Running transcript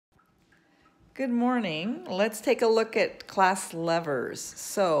Good morning. Let's take a look at class levers.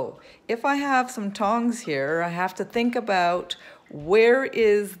 So if I have some tongs here, I have to think about where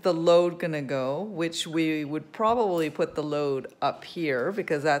is the load going to go, which we would probably put the load up here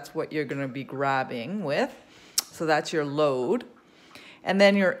because that's what you're going to be grabbing with. So that's your load. And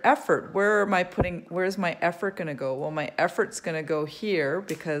then your effort, where's my effort going to go? Well, my effort's going to go here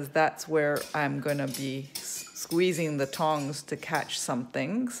because that's where I'm going to be squeezing the tongs to catch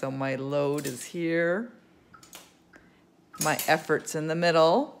something. So my load is here. My effort's in the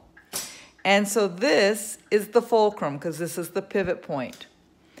middle. And so this is the fulcrum because this is the pivot point.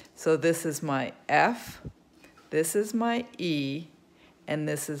 So this is my F, this is my E, and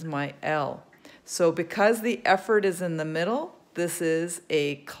this is my L. So because the effort is in the middle, this is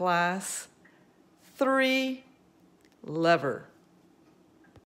a class 3 lever.